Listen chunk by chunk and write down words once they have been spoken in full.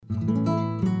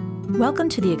Welcome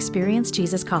to the Experience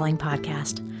Jesus Calling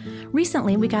podcast.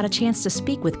 Recently, we got a chance to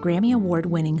speak with Grammy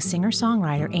Award-winning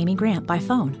singer-songwriter Amy Grant by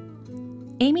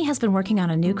phone. Amy has been working on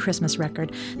a new Christmas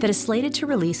record that is slated to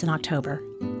release in October.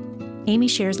 Amy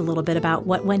shares a little bit about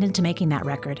what went into making that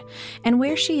record and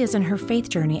where she is in her faith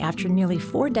journey after nearly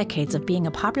 4 decades of being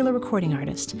a popular recording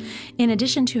artist, in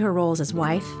addition to her roles as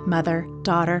wife, mother,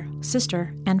 daughter,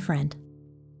 sister, and friend.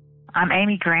 I'm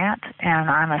Amy Grant, and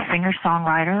I'm a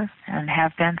singer-songwriter and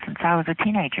have been since I was a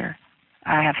teenager.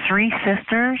 I have 3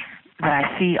 sisters that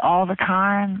I see all the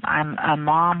time. I'm a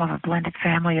mom of a blended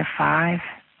family of 5,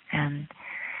 and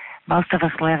most of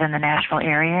us live in the Nashville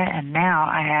area, and now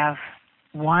I have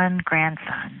 1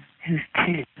 grandson who's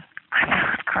 2.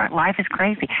 Life is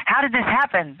crazy. How did this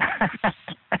happen?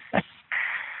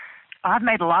 I've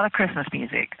made a lot of Christmas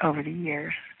music over the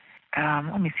years.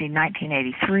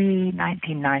 1983,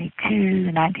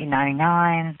 1992,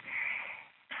 1999,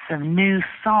 some new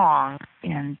songs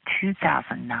in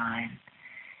 2009.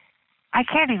 I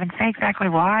can't even say exactly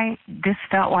why. This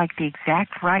felt like the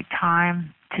exact right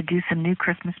time to do some new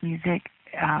Christmas music,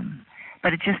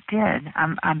 but it just did.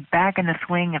 I'm back in the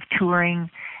swing of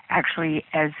touring, actually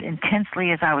as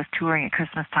intensely as I was touring at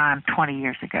Christmas time 20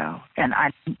 years ago, and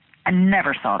I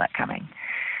never saw that coming.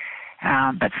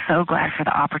 But so glad for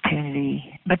the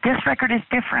opportunity. But this record is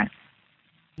different.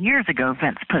 Years ago,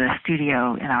 Vince put a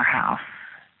studio in our house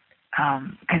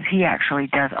because he actually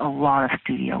does a lot of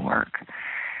studio work.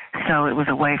 So it was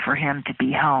a way for him to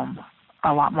be home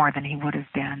a lot more than he would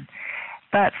have been.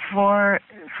 But for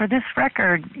this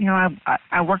record,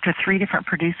 I worked with 3 different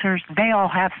producers. They all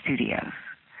have studios.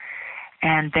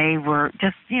 And they were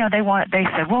just, they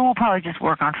said, well, we'll probably just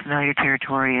work on familiar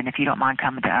territory, and if you don't mind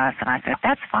coming to us. And I said,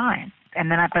 that's fine.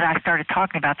 And then I started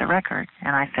talking about the record,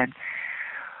 and I said,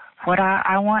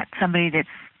 I want somebody that's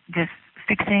just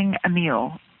fixing a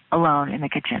meal alone in the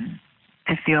kitchen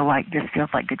to feel like this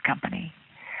feels like good company.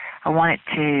 I want it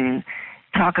to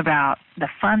talk about the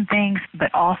fun things,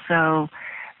 but also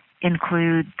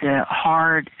include the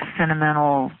hard,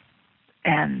 sentimental,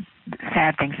 and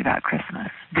sad things about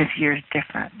Christmas. This year's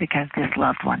different because this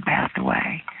loved one passed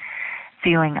away,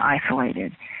 feeling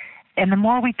isolated. And the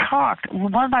more we talked,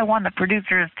 one by one, the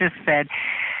producers just said,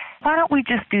 why don't we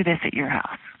just do this at your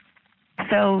house?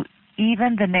 So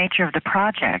even the nature of the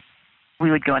project,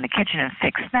 we would go in the kitchen and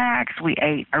fix snacks. We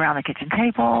ate around the kitchen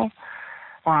table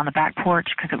or on the back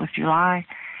porch because it was July.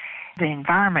 The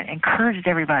environment encouraged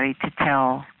everybody to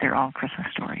tell their own Christmas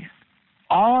stories.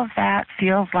 All of that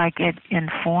feels like it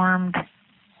informed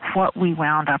what we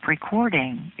wound up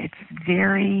recording. It's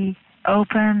very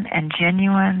open and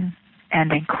genuine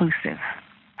and inclusive.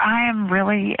 I am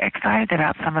really excited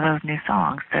about some of those new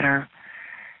songs that are,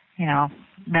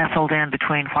 nestled in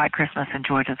between White Christmas and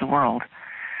Joy to the World.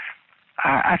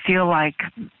 I feel like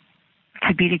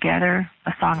To Be Together,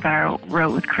 a song that I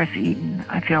wrote with Chris Eaton,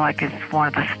 I feel like is one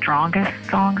of the strongest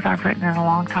songs I've written in a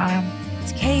long time.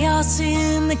 It's chaos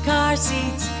in the car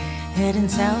seats, heading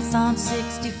south on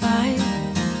 65.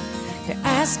 They're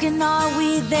asking, are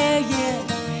we there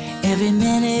yet? Every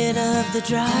minute of the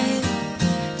drive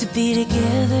to be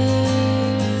together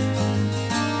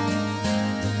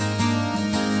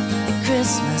at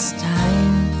Christmas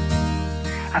time.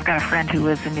 I've got a friend who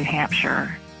lives in New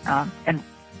Hampshire, and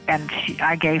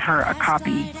I gave her a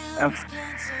copy of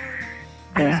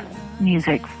the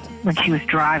music when she was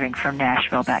driving from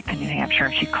Nashville back to New Hampshire,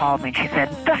 and she called me and she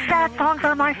said, the sad songs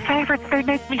are my favorites. They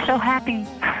make me so happy.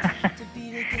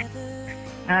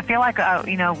 And I feel like,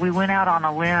 we went out on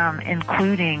a limb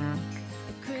including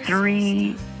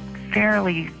 3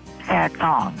 fairly sad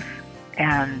songs.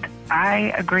 And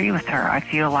I agree with her. I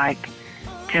feel like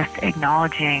just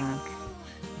acknowledging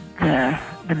the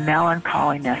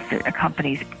melancholiness that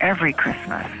accompanies every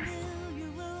Christmas,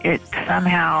 it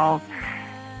somehow,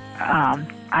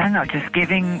 just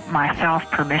giving myself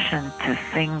permission to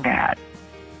sing that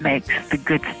makes the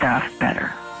good stuff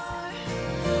better.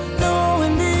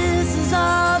 Knowing this is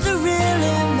all that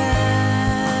really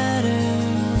matters,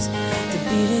 to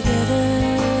be together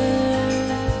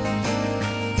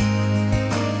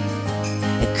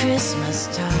at Christmas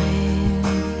time.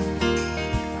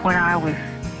 When I was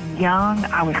young,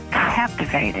 I was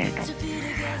captivated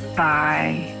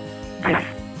by this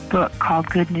book called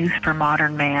Good News for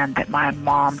Modern Man that my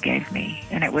mom gave me,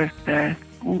 and it was the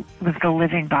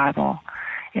Living Bible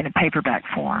in a paperback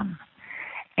form.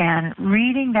 And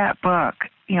reading that book,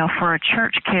 for a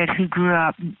church kid who grew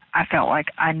up, I felt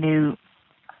like I knew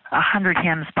 100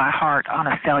 hymns by heart on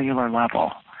a cellular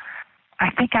level. I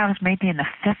think I was maybe in the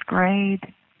 5th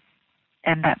grade,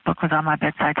 and that book was on my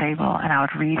bedside table, and I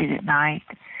would read it at night.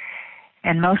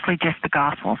 and mostly just the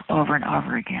Gospels over and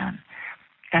over again.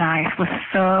 And I was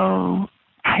so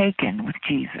taken with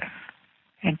Jesus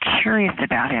and curious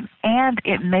about him. And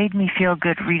it made me feel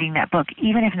good reading that book,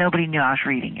 even if nobody knew I was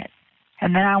reading it.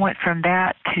 And then I went from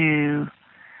that to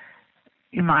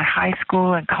in my high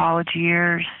school and college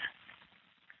years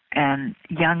and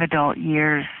young adult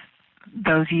years.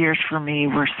 Those years for me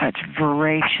were such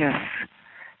voracious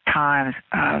times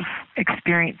of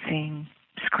experiencing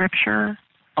Scripture,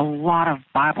 a lot of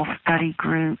Bible study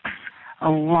groups, a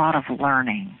lot of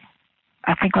learning.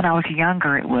 I think when I was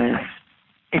younger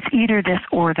it's either this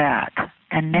or that.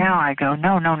 And now I go,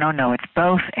 no, it's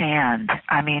both and.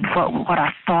 I mean, what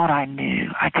I thought I knew,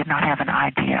 I did not have an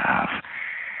idea of.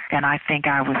 And I think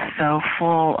I was so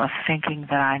full of thinking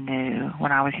that I knew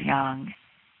when I was young.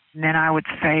 And then I would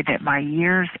say that my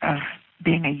years of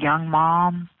being a young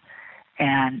mom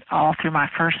and all through my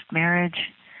first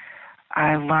marriage,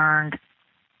 I learned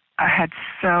I had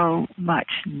so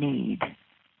much need.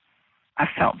 I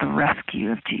felt the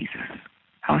rescue of Jesus.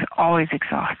 I was always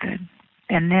exhausted.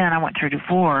 And then I went through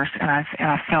divorce, and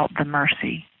I felt the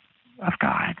mercy of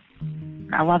God.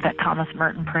 I love that Thomas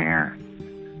Merton prayer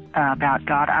about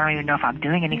God. I don't even know if I'm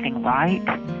doing anything right.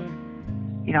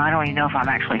 You know, I don't even know if I'm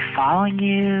actually following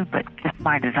you, but it's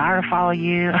my desire to follow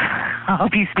you. I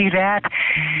hope you see that.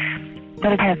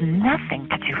 But it has nothing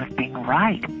to do with being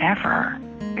right, ever.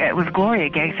 It was Gloria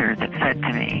Gaither that said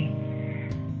to me,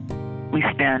 we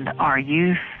spend our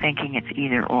youth thinking it's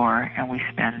either or, and we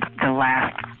spend the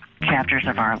last chapters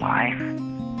of our life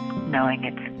knowing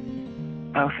it's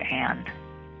both and.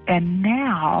 And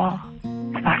now,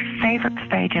 it's my favorite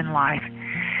stage in life.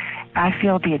 I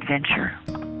feel the adventure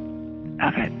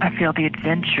of it. I feel the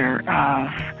adventure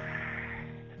of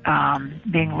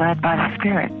being led by the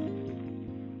Spirit.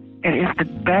 It is the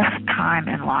best time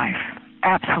in life,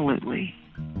 absolutely.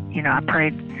 You know, I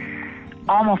prayed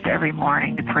almost every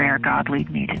morning the prayer, God,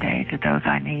 lead me today to those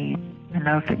I need and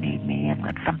those that need me, and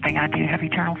let something I do have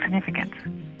eternal significance.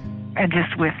 And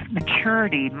just with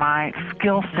maturity, my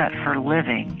skill set for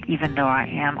living, even though I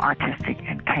am artistic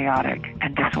and chaotic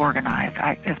and disorganized,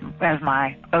 as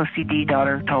my OCD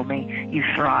daughter told me, you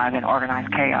thrive in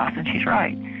organized chaos, and she's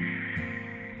right.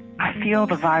 I feel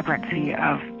the vibrancy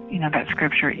of, that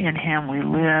scripture, in him we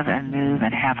live and move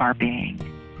and have our being.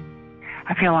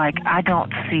 I feel like I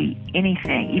don't see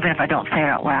anything, even if I don't say it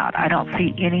out loud, I don't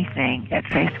see anything at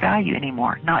face value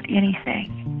anymore. Not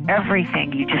anything.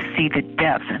 Everything, you just see the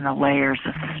depths and the layers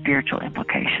of the spiritual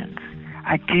implications.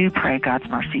 I do pray God's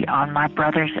mercy on my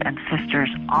brothers and sisters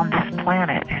on this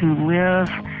planet who live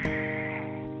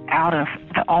out of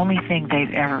the only thing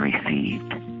they've ever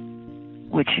received,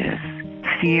 which is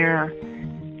fear.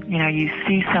 You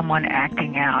see someone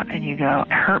acting out and you go,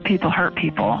 hurt people,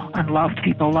 and loved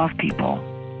people, love people.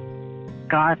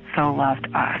 God so loved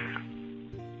us.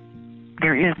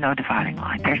 There is no dividing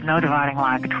line. There's no dividing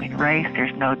line between race.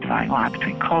 There's no dividing line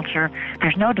between culture.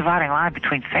 There's no dividing line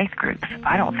between faith groups,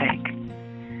 I don't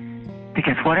think.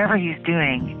 Because whatever he's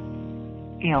doing,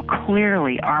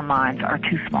 clearly our minds are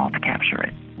too small to capture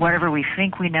it. Whatever we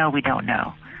think we know, we don't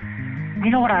know.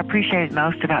 What I appreciated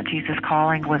most about Jesus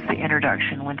Calling was the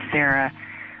introduction when Sarah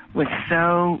was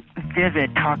so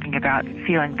vivid talking about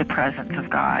feeling the presence of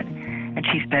God. And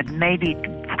she said, maybe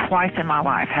twice in my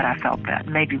life had I felt that,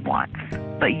 maybe once.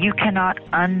 But you cannot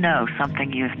unknow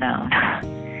something you've known.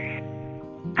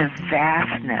 The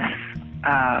vastness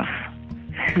of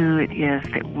who it is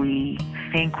that we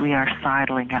think we are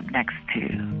sidling up next to.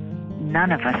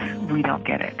 None of us, we don't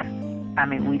get it.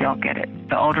 We don't get it.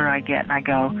 The older I get and I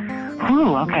go,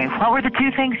 okay, what were the two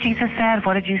things Jesus said?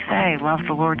 What did you say? Love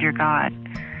the Lord your God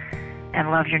and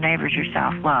love your neighbors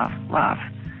yourself. Love.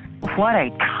 What a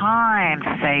time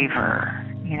saver,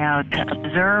 to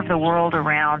observe the world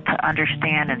around, to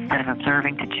understand instead of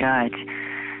observing to judge,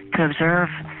 to observe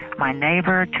my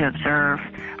neighbor, to observe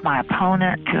my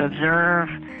opponent, to observe,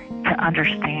 to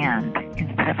understand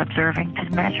instead of observing to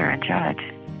measure and judge.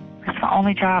 That's my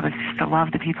only job, is just to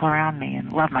love the people around me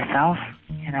and love myself,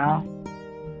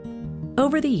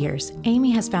 Over the years,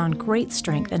 Amy has found great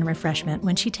strength and refreshment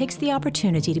when she takes the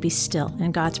opportunity to be still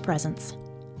in God's presence.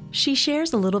 She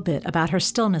shares a little bit about her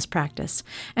stillness practice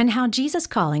and how Jesus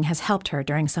Calling has helped her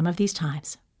during some of these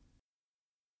times.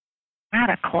 I had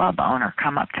a club owner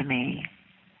come up to me,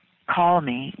 call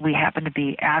me. We happened to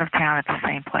be out of town at the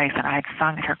same place, and I had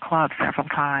sung at her club several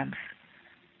times.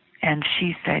 And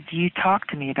she said, you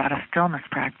talked to me about a stillness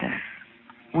practice.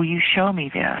 Will you show me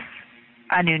this?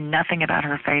 I knew nothing about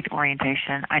her faith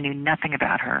orientation. I knew nothing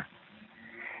about her.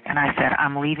 And I said,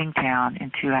 I'm leaving town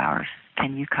in 2 hours.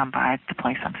 Can you come by the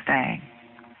place I'm staying?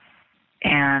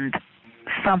 And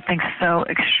something so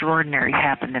extraordinary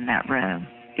happened in that room.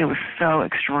 It was so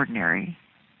extraordinary.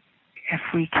 If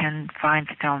we can find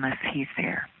stillness, he's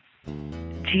there.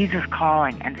 Jesus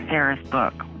Calling and Sarah's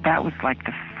book, that was like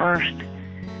the first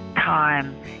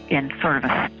time in sort of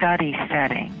a study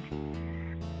setting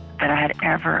that I'd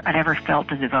ever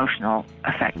felt a devotional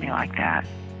affect me like that.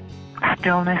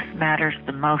 Stillness matters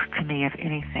the most to me of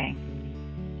anything.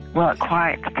 Well, it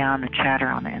quiets down the chatter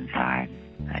on the inside.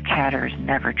 That chatter is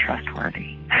never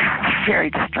trustworthy. Very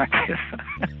destructive.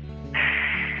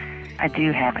 I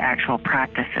do have actual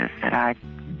practices that I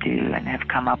do and have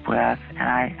come up with, and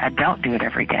I don't do it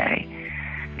every day.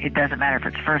 It doesn't matter if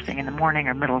it's first thing in the morning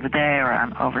or middle of the day or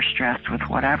I'm overstressed with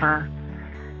whatever,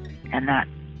 and that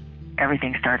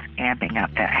everything starts amping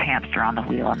up, that hamster on the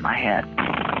wheel in my head.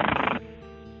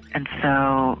 And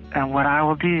so what I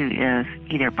will do is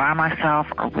either by myself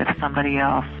or with somebody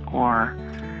else or,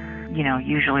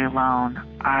 usually alone,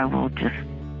 I will just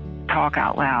talk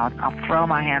out loud. I'll throw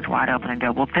my hands wide open and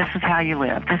go, well, this is how you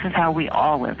live. This is how we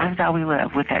all live. This is how we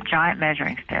live, with that giant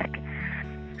measuring stick.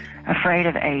 Afraid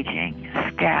of aging,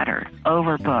 scattered,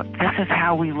 overbooked. This is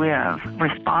how we live,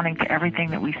 responding to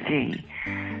everything that we see,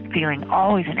 feeling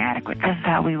always inadequate. This is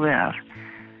how we live.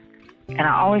 And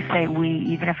I always say we,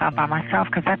 even if I'm by myself,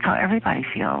 because that's how everybody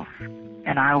feels.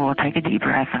 And I will take a deep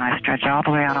breath and I stretch all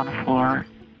the way out on the floor,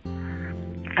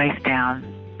 face down,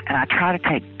 and I try to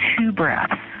take 2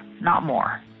 breaths, not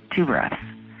more, 2 breaths.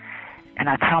 And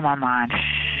I tell my mind,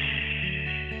 shh.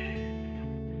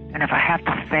 And if I have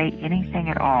to say anything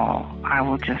at all, I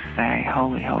will just say,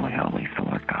 holy, holy, holy is the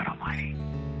Lord God Almighty.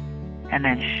 And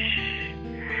then shh.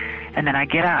 And then I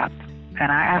get up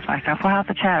and I ask myself, well, how's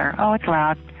the chatter? Oh, it's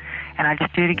loud. And I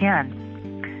just do it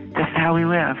again. This is how we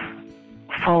live,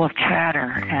 full of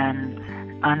chatter and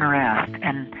unrest.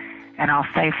 And I'll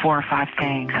say 4 or 5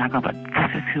 things, and I go, but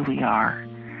this is who we are.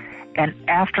 And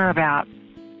after about,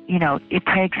 it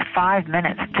takes 5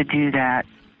 minutes to do that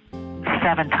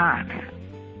 7 times.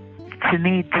 To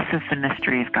me, this is the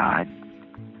mystery of God.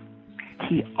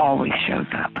 He always shows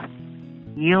up.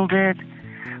 Yielded,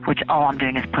 which all I'm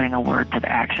doing is putting a word to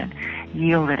the action.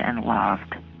 Yielded and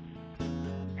loved.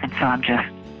 And so I'm just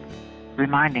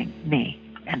reminding me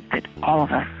and that all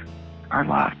of us are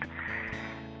loved.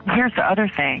 Here's the other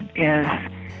thing is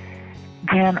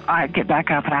then I get back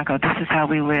up and I go, this is how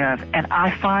we live. And I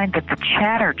find that the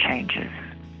chatter changes.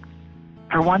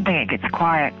 For one thing, it gets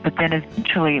quiet, but then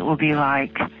eventually it will be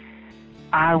like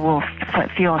I will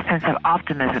feel a sense of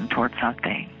optimism towards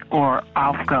something. Or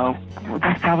I'll go, well,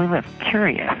 this is how we live.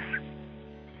 Curious.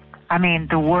 I mean,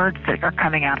 the words that are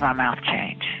coming out of my mouth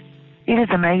change. It is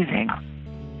amazing.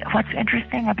 What's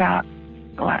interesting about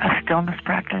a stillness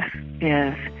practice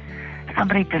is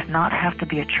somebody does not have to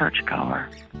be a churchgoer.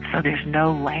 So there's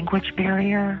no language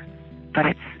barrier, but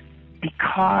it's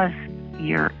because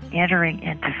you're entering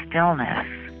into stillness,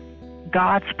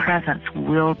 God's presence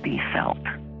will be felt.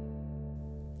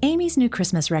 Amy's new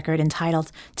Christmas record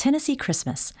entitled Tennessee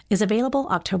Christmas is available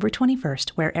October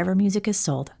 21st wherever music is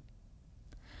sold.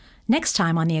 Next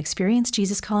time on the Experience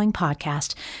Jesus Calling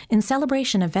podcast, in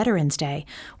celebration of Veterans Day,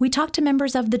 we talk to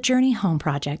members of the Journey Home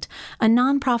Project, a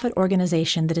nonprofit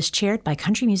organization that is chaired by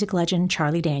country music legend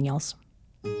Charlie Daniels.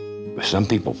 Some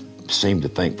people seem to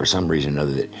think for some reason or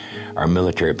other that our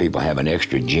military people have an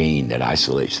extra gene that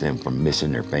isolates them from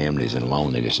missing their families and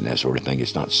loneliness and that sort of thing.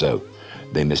 It's not so.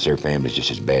 They miss their families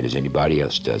just as bad as anybody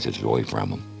else does that's away from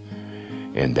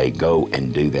them. And they go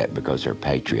and do that because they're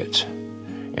patriots.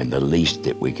 And the least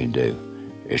that we can do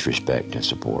is respect and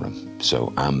support them.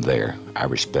 So I'm there. I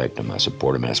respect them. I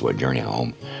support them. And that's what Journey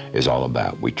Home is all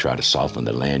about. We try to soften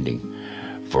the landing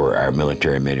for our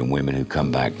military men and women who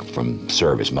come back from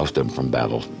service, most of them from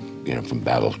battle, from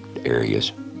battle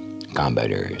areas,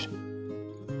 combat areas.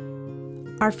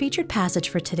 Our featured passage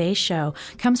for today's show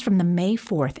comes from the May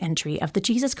 4th entry of the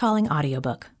Jesus Calling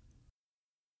audiobook.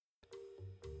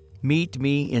 Meet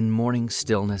me in morning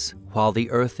stillness while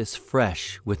the earth is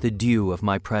fresh with the dew of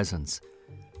my presence.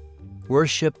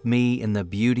 Worship me in the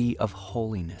beauty of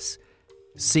holiness.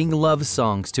 Sing love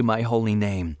songs to my holy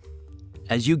name.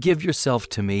 As you give yourself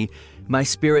to me, my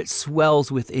spirit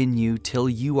swells within you till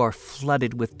you are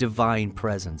flooded with divine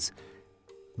presence.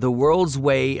 The world's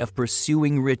way of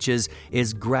pursuing riches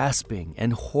is grasping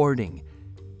and hoarding.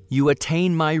 You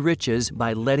attain my riches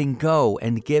by letting go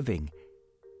and giving.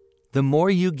 The more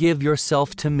you give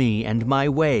yourself to me and my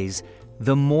ways,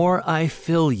 the more I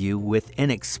fill you with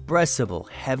inexpressible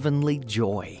heavenly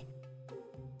joy.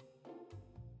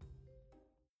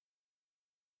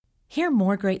 Hear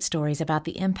more great stories about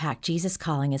the impact Jesus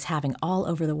Calling is having all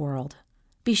over the world.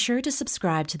 Be sure to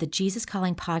subscribe to the Jesus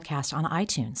Calling podcast on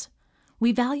iTunes.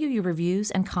 We value your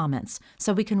reviews and comments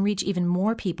so we can reach even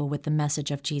more people with the message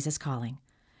of Jesus Calling.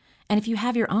 And if you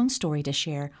have your own story to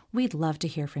share, we'd love to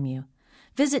hear from you.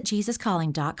 Visit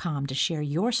JesusCalling.com to share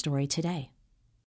your story today.